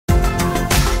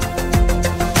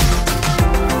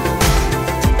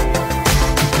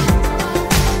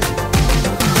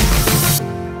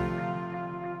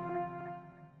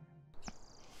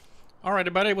Alright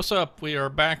everybody, what's up? We are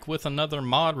back with another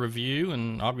mod review,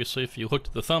 and obviously if you looked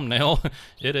at the thumbnail,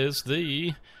 it is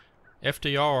the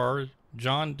FDR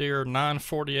John Deere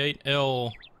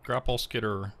 948L Grapple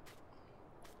Skidder.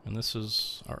 And this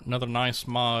is another nice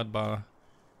mod by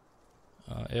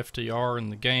FDR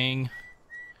and the gang.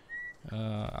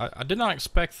 I did not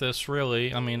expect this,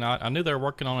 really. I mean, I knew they were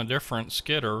working on a different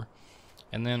skidder,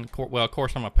 and then, well, of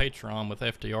course I'm a Patreon with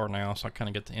FDR now, so I kind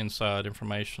of get the inside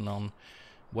information on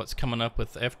what's coming up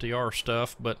with FDR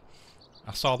stuff. But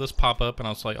I saw this pop up and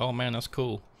I was like, oh man, that's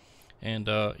cool. And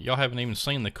y'all haven't even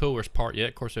seen the coolest part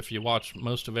yet. Of course, if you watch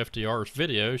most of FDR's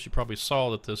videos, you probably saw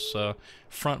that this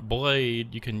front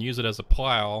blade, you can use it as a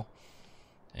plow.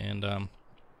 And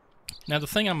now the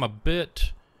thing I'm a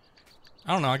bit,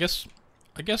 I don't know, I guess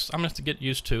I'm going to have to get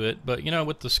used to it. But you know,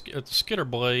 with the skidder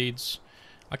blades,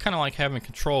 I kind of like having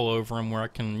control over them, where I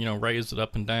can, you know, raise it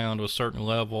up and down to a certain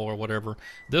level or whatever.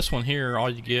 This one here, all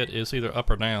you get is either up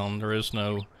or down. There is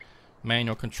no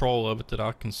manual control of it that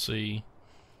I can see.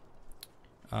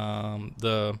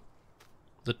 The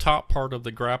top part of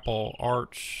the grapple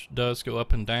arch does go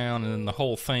up and down, and then the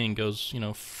whole thing goes, you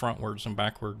know, frontwards and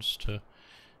backwards to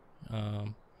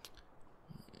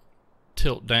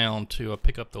tilt down to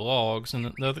pick up the logs. And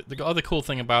the other cool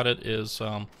thing about it is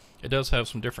it does have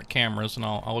some different cameras, and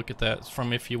I'll look at that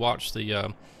from, if you watch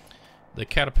the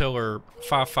Caterpillar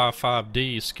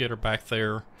 555D skidder back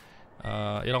there.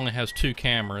 It only has two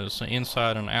cameras,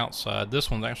 inside and outside.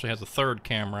 This one actually has a third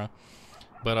camera.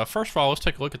 But first of all, let's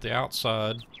take a look at the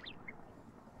outside.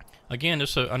 Again,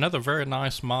 just another very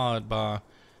nice mod by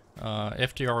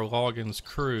FDR Logging's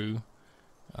crew.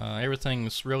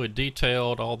 Everything's really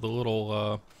detailed. All the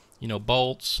little you know,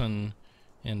 bolts and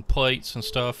plates and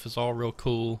stuff is all real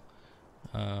cool.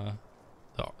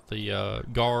 The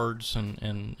guards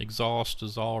and exhaust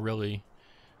is all really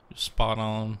spot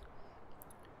on.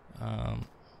 I'm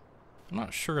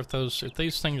not sure if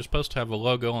these things are supposed to have a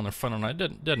logo on the front or not.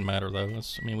 It doesn't matter though.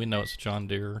 I mean, we know it's John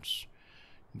Deere. It's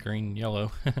green and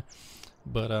yellow.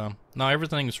 But no,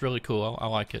 everything's really cool. I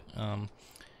like it.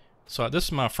 So this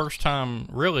is my first time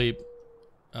really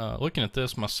looking at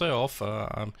this myself.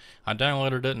 I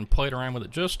downloaded it and played around with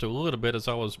it just a little bit as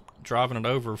I was driving it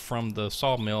over from the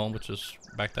sawmill, which is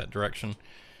back that direction.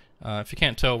 If you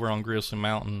can't tell, we're on Grizzly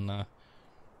Mountain,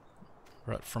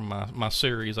 right from my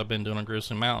series I've been doing on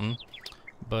Grizzly Mountain.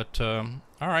 But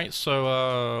alright,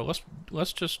 so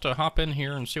let's just hop in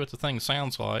here and see what the thing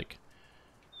sounds like.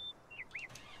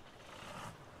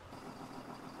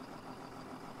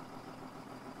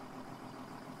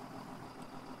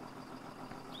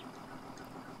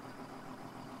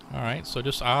 Alright, so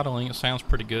just idling, it sounds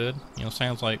pretty good. You know,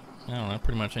 sounds like, I don't know,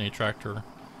 pretty much any tractor.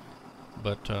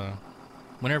 But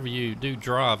whenever you do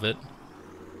drive it,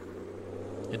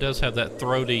 it does have that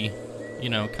throaty, you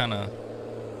know, kind of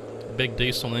big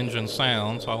diesel engine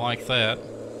sound, so I like that.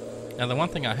 Now the one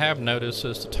thing I have noticed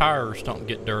is the tires don't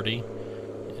get dirty.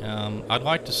 I'd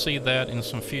like to see that in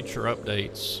some future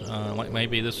updates. Like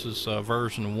maybe this is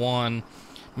version 1.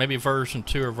 Maybe version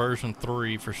 2 or version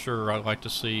 3 for sure. I'd like to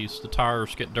see the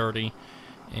tires get dirty.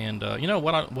 And you know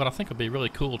what I think would be really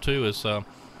cool too is I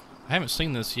haven't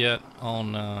seen this yet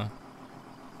on I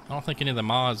don't think any of the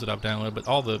mods that I've downloaded, but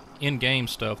all the in-game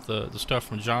stuff, the stuff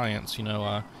from Giants, you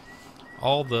know,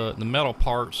 all the metal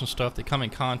parts and stuff that come in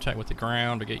contact with the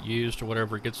ground or get used or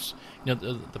whatever, it gets, you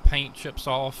know, the paint chips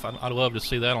off. I'd love to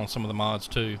see that on some of the mods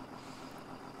too.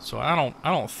 So I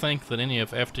don't think that any of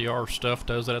FDR stuff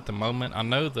does that at the moment. I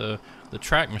know the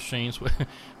track machines,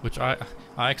 which I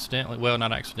accidentally, well,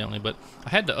 not accidentally, but I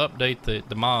had to update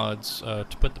the mods to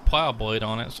put the plow blade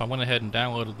on it. So I went ahead and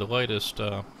downloaded the latest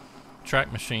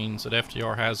track machines that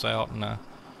FDR has out, and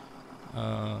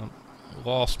I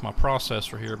lost my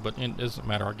processor here, but it doesn't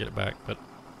matter. I'll get it back. But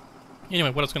anyway,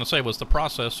 what I was going to say was the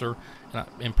processor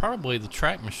and probably the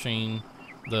track machine,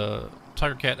 the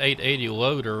TigerCat 880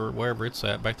 loader, wherever it's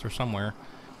at, back there somewhere.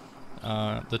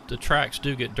 The tracks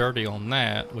do get dirty on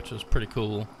that, which is pretty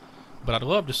cool. But I'd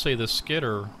love to see the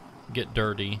skidder get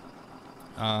dirty.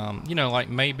 You know, like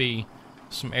maybe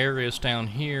some areas down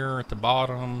here at the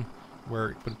bottom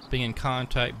where it would be in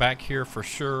contact. Back here for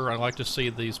sure, I'd like to see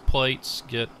these plates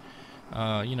get,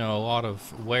 you know, a lot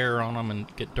of wear on them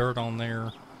and get dirt on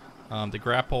there. The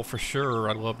grapple for sure,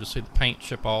 I'd love to see the paint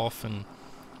chip off and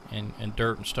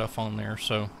dirt and stuff on there.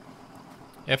 So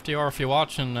FDR, if you're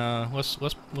watching, let's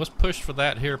push for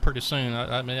that here pretty soon.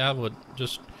 I mean, I would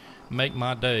just make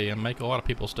my day and make a lot of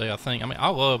people's day, I think. I mean, I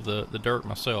love the dirt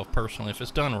myself personally, if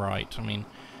it's done right. I mean,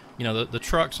 you know, the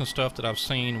trucks and stuff that I've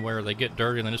seen where they get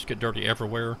dirty and they just get dirty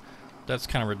everywhere, that's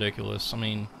kind of ridiculous. I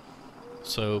mean,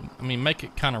 So I mean, make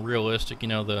it kind of realistic. You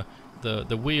know,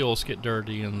 the wheels get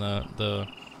dirty, and the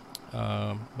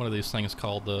what are these things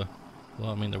called? Well,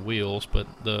 I mean, the wheels, but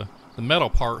the metal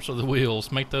parts of the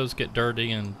wheels, make those get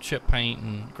dirty, and chip paint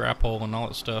and grapple and all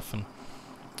that stuff. And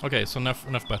okay, so enough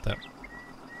about that.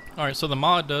 All right, so the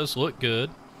mod does look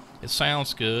good. It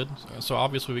sounds good. So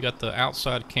obviously we got the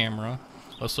outside camera.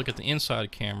 Let's look at the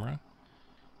inside camera.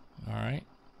 All right.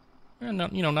 And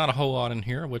not a whole lot in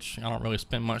here, which I don't really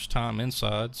spend much time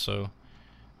inside, so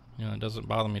it doesn't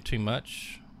bother me too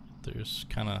much. There's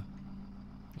kind of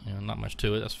not much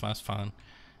to it. That's fine.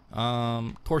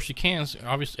 Of course, you can,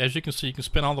 obviously, as you can see, you can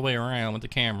spin all the way around with the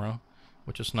camera,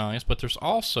 which is nice. But there's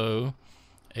also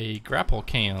a grapple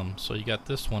cam. So you got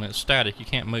this one. It's static. You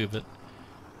can't move it.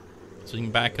 So you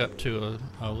can back up to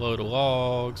a load of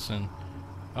logs, and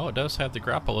oh, it does have the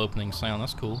grapple opening sound.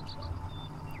 That's cool.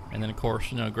 And then, of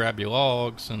course, grab your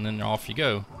logs, and then off you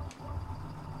go.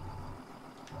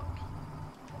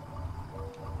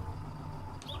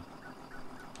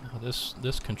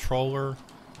 This controller,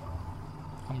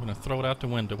 I'm gonna throw it out the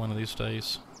window one of these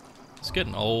days. It's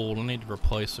getting old. I need to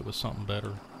replace it with something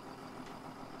better.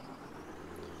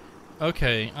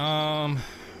 Okay.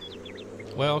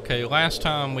 Well, okay. Last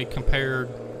time we compared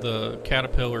the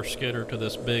Caterpillar skidder to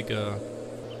this big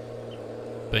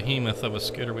behemoth of a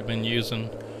skidder we've been using.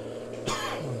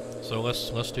 So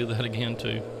let's do that again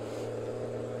too.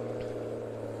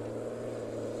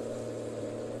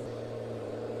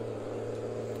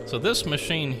 So this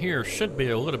machine here should be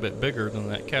a little bit bigger than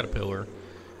that Caterpillar.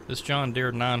 This John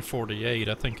Deere 948,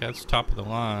 I think that's top of the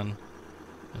line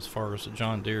as far as the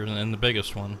John Deere, and the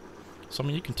biggest one. So I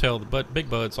mean, you can tell the Big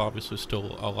Bud's obviously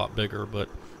still a lot bigger, but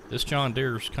this John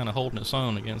Deere's kind of holding its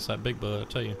own against that Big Bud, I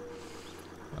tell you.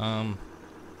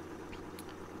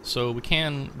 So we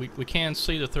can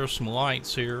see that there's some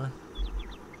lights here.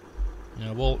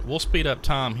 We'll speed up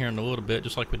time here in a little bit,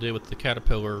 just like we did with the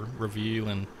Caterpillar review,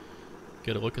 and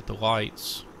get a look at the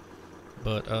lights.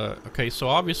 But okay, so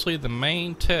obviously the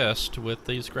main test with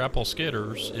these grapple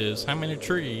skidders is how many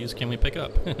trees can we pick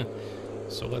up.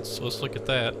 So let's look at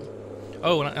that.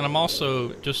 Oh, and I'm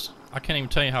also I can't even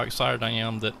tell you how excited I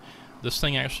am that this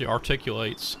thing actually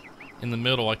articulates in the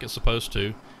middle like it's supposed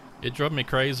to. It drove me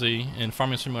crazy in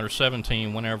Farming Simulator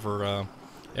 17 whenever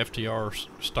FDR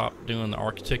stopped doing the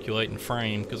articulating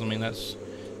frame, because I mean, that's,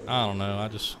 I don't know,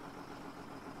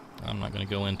 I'm not going to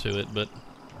go into it, but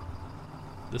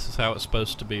this is how it's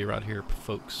supposed to be right here,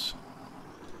 folks.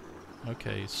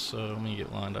 Okay, so let me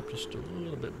get lined up just a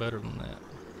little bit better than that.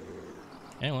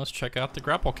 And let's check out the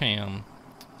grapple cam.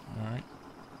 Alright.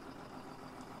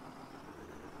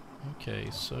 Okay,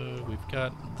 so we've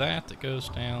got that goes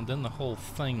down, then the whole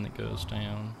thing that goes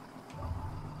down.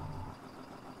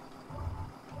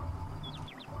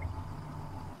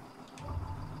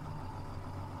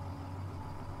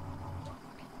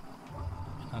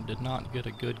 I did not get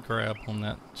a good grab on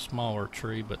that smaller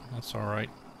tree, but that's alright.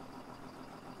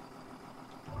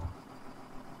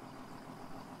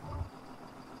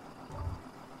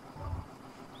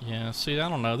 Yeah, see, I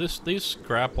don't know, these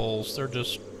grapples, they're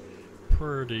just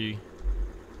pretty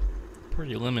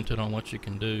limited on what you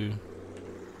can do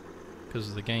because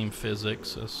of the game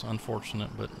physics. It's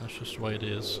unfortunate, but that's just the way it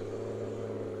is.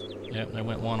 Yep, they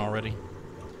went one already.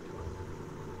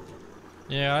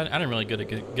 Yeah, I didn't really get a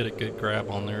good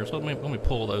grab on there, so let me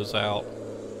pull those out.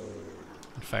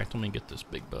 In fact, let me get this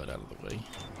Big Bud out of the way.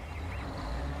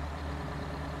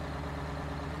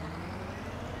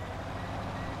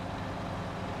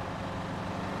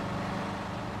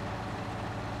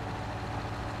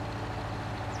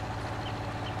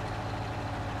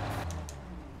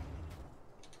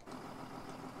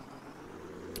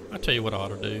 I'll tell you what I ought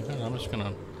to do. I'm just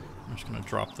gonna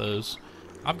drop those.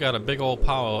 I've got a big old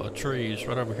pile of trees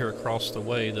right over here across the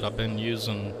way that I've been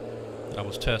using. I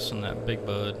was testing that Big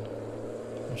Bud.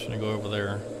 I'm just gonna go over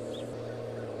there.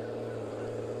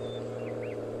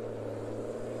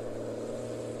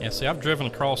 Yeah, see, I've driven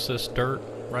across this dirt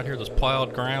right here, this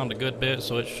plowed ground a good bit,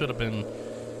 so it should have been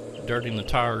dirtying the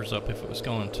tires up if it was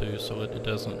going to. So it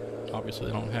doesn't. Obviously,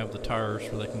 they don't have the tires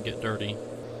where they can get dirty.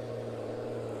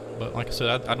 But like I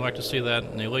said, I'd like to see that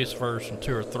in the at least version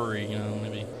 2 or 3,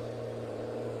 maybe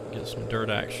get some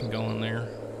dirt action going there.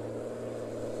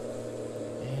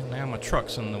 And now my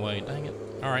truck's in the way, dang it.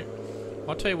 Alright,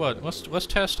 well, I'll tell you what, let's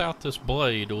test out this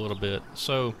blade a little bit.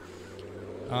 So,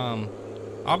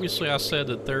 obviously I said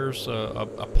that there's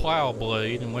a plow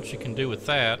blade, and what you can do with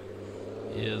that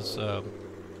is,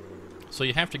 so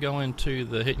you have to go into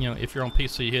the, if you're on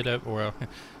PC, hit F, or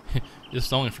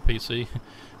it's only for PC,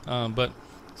 but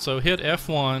so hit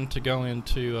F1 to go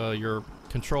into your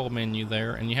control menu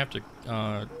there, and you have to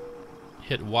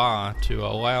hit Y to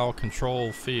allow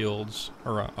control fields,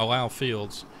 or allow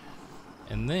fields,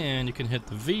 and then you can hit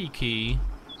the V key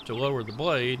to lower the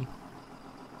blade.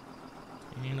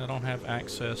 And I don't have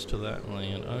access to that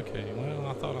land. Okay, well,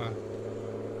 I thought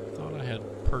I had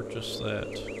purchased that.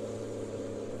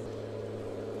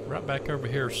 Right back over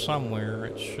here somewhere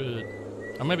it should,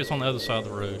 or maybe it's on the other side of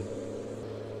the road.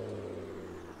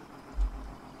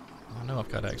 I know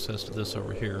I've got access to this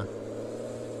over here.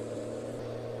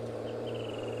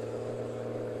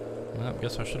 Well, I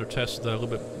guess I should have tested that a little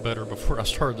bit better before I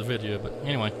started the video, but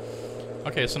anyway.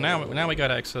 Okay, so now we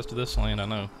got access to this land, I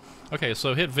know. Okay,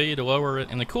 so hit V to lower it,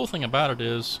 and the cool thing about it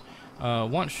is,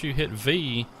 once you hit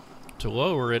V to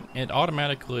lower it, it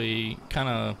automatically kind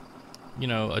of, you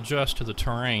know, adjusts to the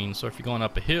terrain. So if you're going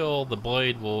up a hill, the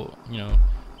blade will, you know,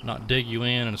 not dig you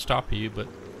in and stop you, but...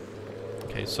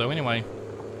 Okay, so anyway,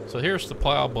 so here's the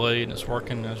plow blade, and it's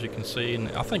working, as you can see, and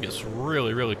I think it's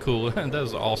really, really cool. It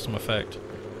does an awesome effect.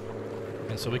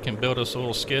 And so we can build us a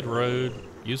little skid road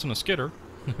using a skidder.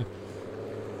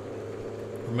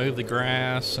 Remove the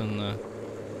grass and the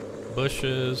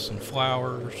bushes and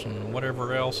flowers and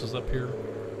whatever else is up here.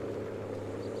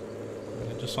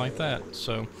 And just like that.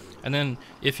 So, and then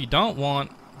if you don't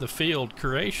want the field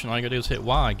creation, all you gotta do is hit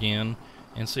Y again.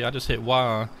 And see, I just hit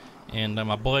Y, and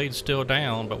my blade's still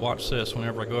down, but watch this.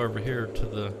 Whenever I go over here to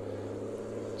the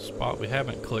spot we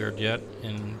haven't cleared yet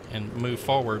and move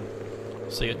forward,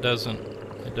 see, it doesn't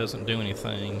do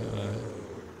anything.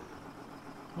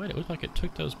 Wait, it looks like it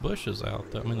took those bushes out.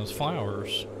 I mean, those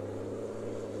flowers.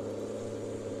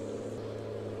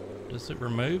 Does it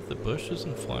remove the bushes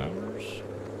and flowers?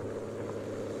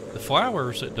 The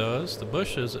flowers it does, the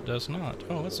bushes it does not.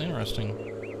 Oh, that's interesting.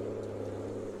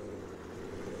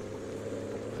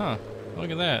 Huh, look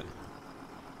at that.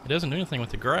 It doesn't do anything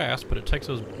with the grass, but it takes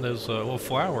those little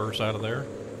flowers out of there.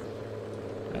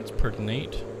 That's pretty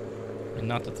neat. And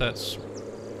not that that's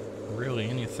really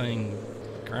anything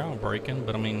groundbreaking,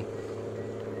 but I mean,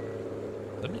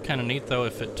 that'd be kind of neat though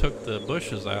if it took the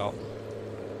bushes out.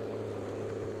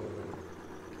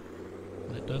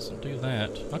 But it doesn't do that.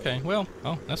 Okay, well,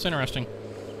 oh, that's interesting.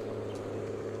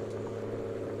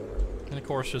 And of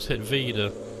course, just hit V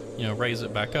to, you know, raise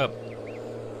it back up.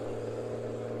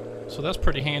 So that's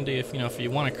pretty handy if, you know, if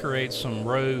you want to create some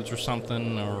roads or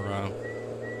something, or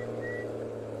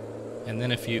and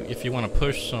then if you want to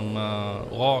push some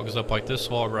logs up, like this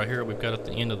log right here we've got at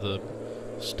the end of the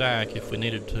stack, if we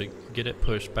needed to get it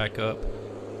pushed back up,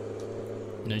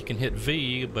 you know, you can hit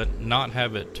V but not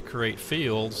have it to create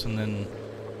fields, and then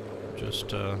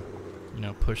just you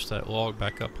know, push that log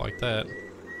back up like that.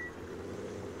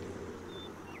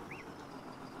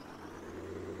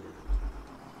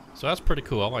 So that's pretty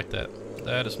cool. I like that.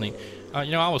 That is neat.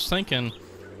 You know, I was thinking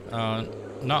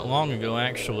not long ago,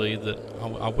 actually, that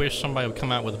I wish somebody would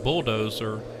come out with a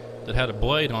bulldozer that had a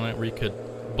blade on it where you could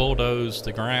bulldoze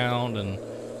the ground and,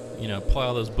 you know,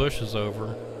 plow those bushes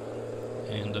over.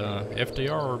 And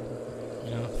FDR,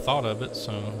 you know, thought of it,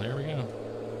 so there we go.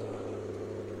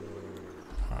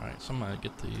 Alright, so I'm going to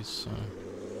get these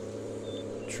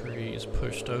trees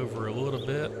pushed over a little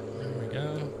bit. There we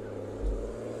go.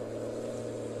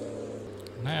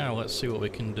 Now let's see what we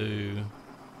can do.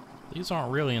 These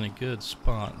aren't really in a good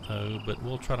spot though, but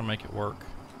we'll try to make it work.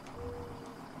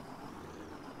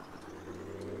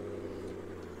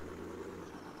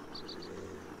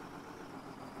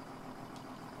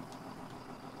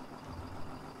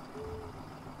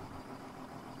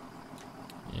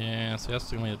 Yeah, see,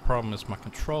 that's the only problem, is my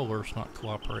controller's not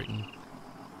cooperating.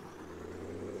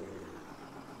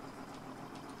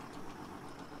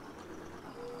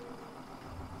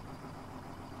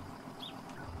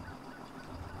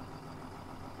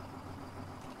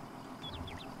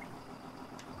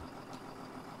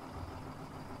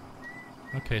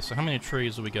 Okay, so how many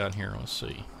trees have we got here? Let's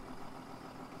see.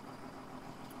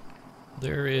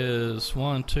 There is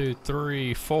 1, 2,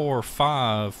 3, 4,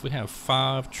 5. We have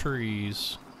 5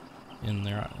 trees in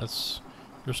there. There's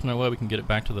no way we can get it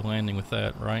back to the landing with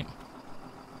that, right?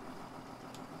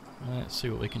 Let's see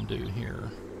what we can do here.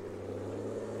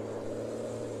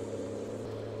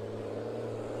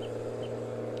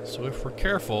 So if we're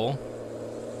careful,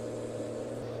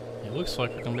 it looks like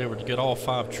we're going to be able to get all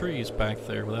 5 trees back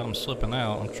there without them slipping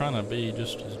out. I'm trying to be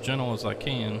just as gentle as I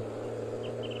can.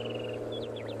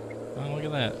 Oh, look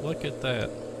at that. Look at that.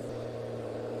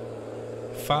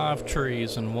 5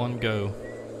 trees in one go.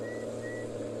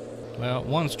 Well,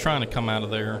 one's trying to come out of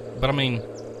there, but I mean,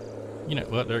 you know,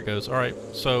 well, there it goes. Alright,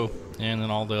 so, and then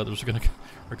all the others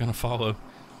are gonna follow.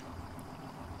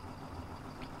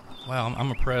 Wow,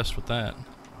 I'm impressed with that.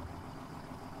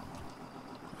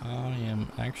 I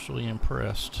am actually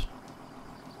impressed.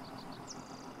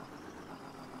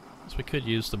 So we could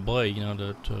use the blade, you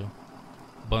know, to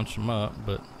bunch them up,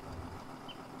 but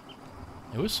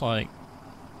it was like,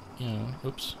 you know,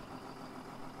 oops,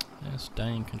 this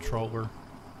dang controller.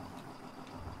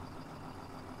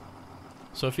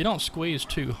 So if you don't squeeze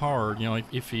too hard, you know,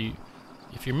 if you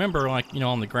remember, like, you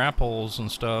know, on the grapples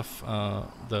and stuff,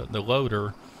 the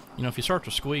loader, you know, if you start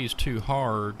to squeeze too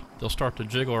hard, they'll start to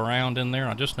jiggle around in there.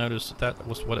 I just noticed that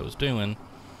was what it was doing,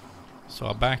 so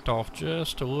I backed off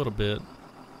just a little bit,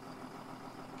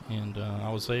 and I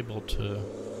was able to,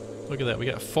 look at that, we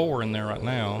got 4 in there right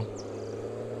now,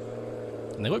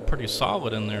 and they look pretty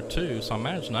solid in there too, so I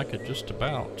imagine I could just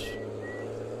about,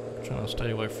 I'm trying to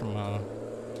stay away from my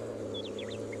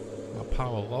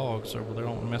pile of logs over there, I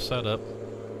don't want to mess that up.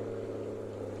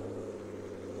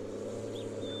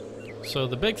 So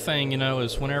the big thing, you know,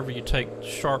 is whenever you take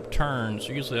sharp turns,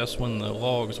 usually that's when the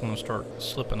log is going to start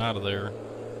slipping out of there.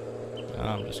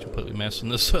 I'm just completely messing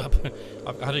this up.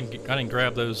 I didn't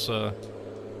grab those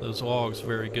logs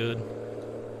very good.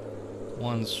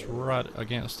 One's right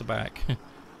against the back.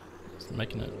 It's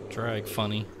making it drag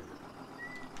funny.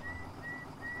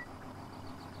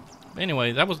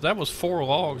 Anyway, that was 4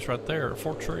 logs right there,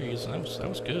 4 trees. And that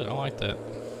was good. I like that.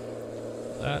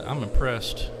 I'm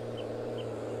impressed.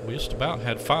 We just about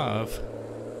had 5.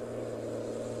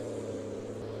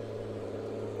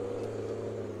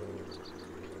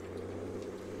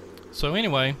 So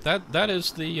anyway, that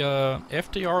is the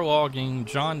FDR Logging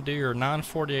John Deere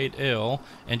 948L.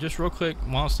 And just real quick,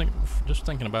 while I was just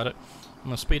thinking about it, I'm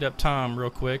gonna speed up time real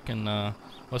quick, and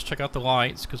let's check out the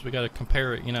lights, because we got to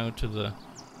compare it, you know, to the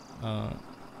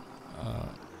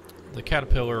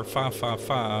Caterpillar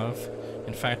 555.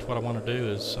 In fact, what I want to do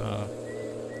is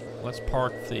let's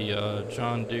park the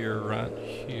John Deere right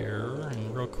here,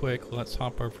 and real quick let's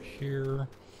hop over here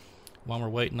while we're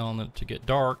waiting on it to get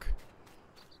dark,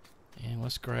 and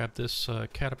let's grab this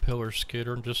Caterpillar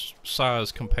skidder and just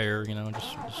size compare, you know,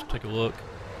 just take a look,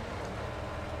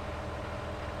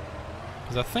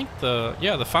 because I think the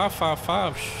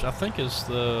 555 I think is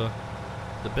the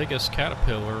biggest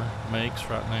Caterpillar makes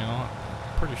right now,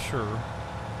 I'm pretty sure.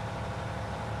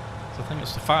 So I think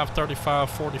it's the 535,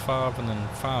 45, and then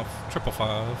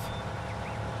 555.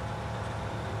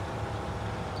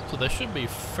 So they should be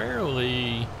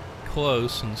fairly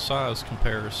close in size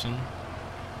comparison.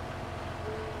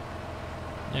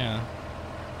 Yeah.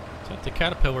 So the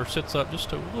Caterpillar sits up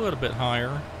just a little bit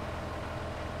higher.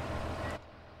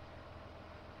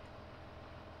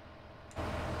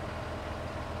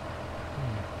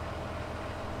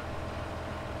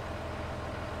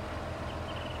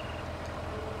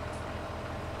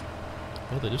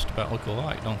 Well, they just about look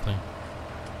alike, don't they?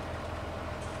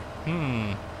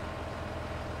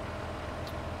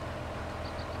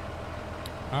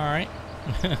 Alright.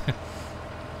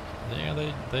 Yeah,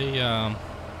 they yeah,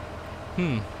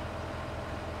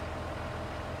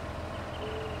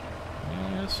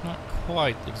 it's not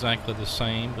quite exactly the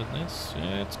same, but it's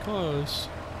close.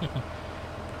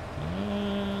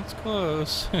 It's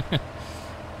close.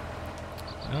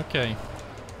 Okay.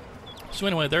 So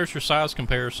anyway, there's your size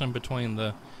comparison between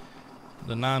the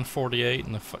 948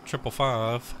 and the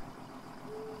 555.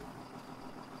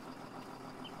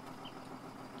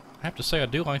 I have to say I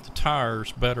do like the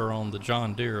tires better on the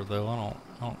John Deere, though. I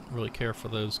don't really care for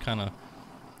those kind of,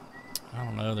 I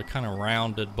don't know, they're kind of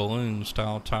rounded balloon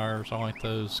style tires. I like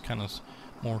those kind of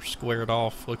more squared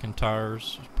off looking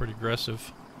tires. It's pretty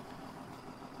aggressive.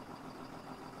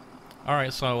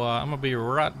 Alright, so I'm gonna be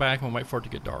right back and wait for it to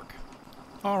get dark.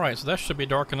 Alright, so that should be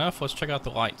dark enough. Let's check out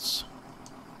the lights.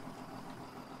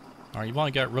 Alright, you've only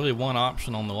got really one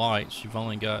option on the lights. You've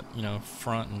only got, you know,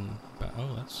 front and back.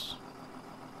 Oh, that's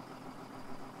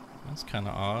kind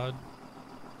of odd.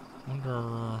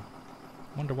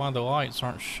 Wonder why the lights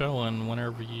aren't showing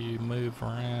whenever you move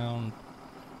around.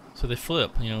 So they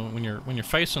flip, you know, when you're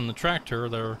facing the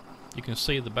tractor, you can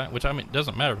see the back, which, I mean, it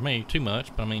doesn't matter to me too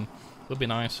much, but I mean, it would be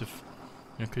nice if,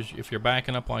 you know, because if you're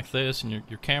backing up like this and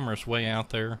your camera's way out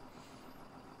there.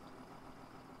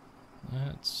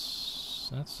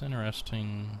 That's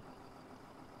interesting.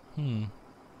 I'm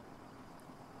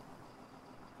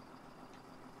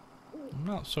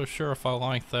not so sure if I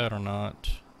like that or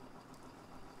not.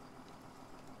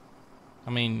 I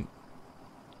mean,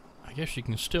 I guess you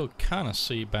can still kind of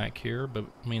see back here, but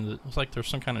I mean, it looks like there's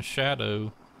some kind of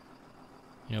shadow,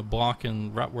 you know,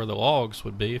 blocking right where the logs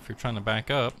would be if you're trying to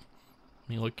back up. Let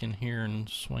me look in here and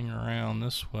swing around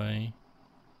this way.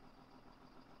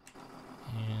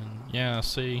 And yeah,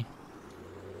 see,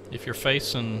 if you're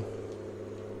facing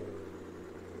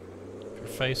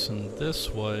this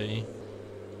way,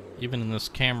 even in this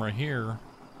camera here,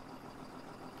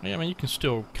 Yeah, I mean, you can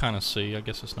still kind of see. I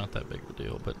guess it's not that big of a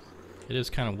deal, but it is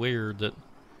kind of weird that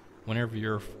whenever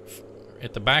you're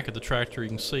at the back of the tractor, you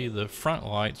can see the front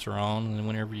lights are on, and then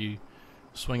whenever you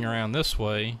swing around this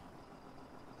way,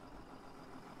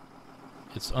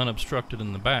 it's unobstructed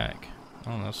in the back.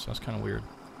 I don't know, that's kind of weird.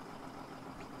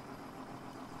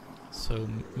 So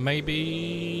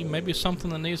maybe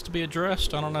something that needs to be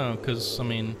addressed. I don't know, because I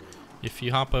mean, if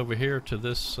you hop over here to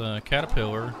this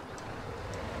Caterpillar,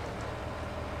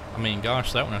 I mean,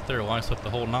 gosh, that one right there lights up the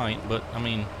whole night. But I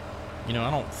mean, you know,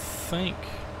 I don't think.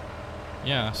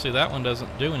 Yeah, see, that one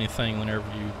doesn't do anything whenever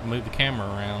you move the camera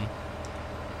around,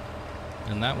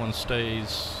 and that one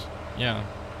stays. Yeah.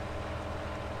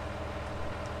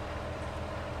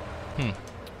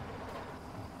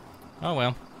 Oh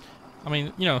well. I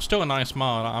mean, you know, still a nice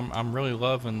mod. I'm really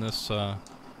loving this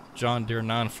John Deere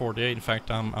 948. In fact,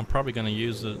 I'm probably going to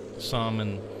use it some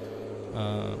in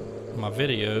my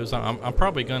videos. I'm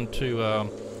probably going to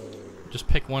just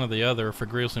pick one or the other for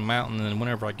Grizzly Mountain, and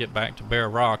whenever I get back to Bear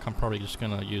Rock, I'm probably just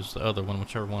going to use the other one,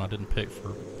 whichever one I didn't pick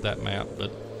for that map.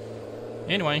 But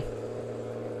anyway,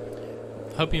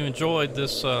 hope you enjoyed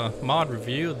this mod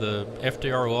review, the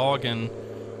FDR Logging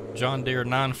John Deere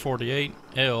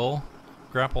 948L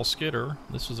Grapple Skidder.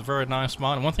 This was a very nice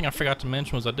mod. And one thing I forgot to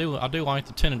mention was I do like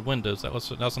the tinted windows.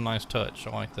 That's a nice touch. I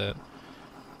like that.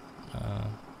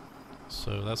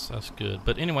 So that's good.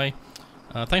 But anyway,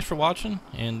 thanks for watching,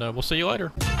 and we'll see you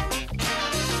later.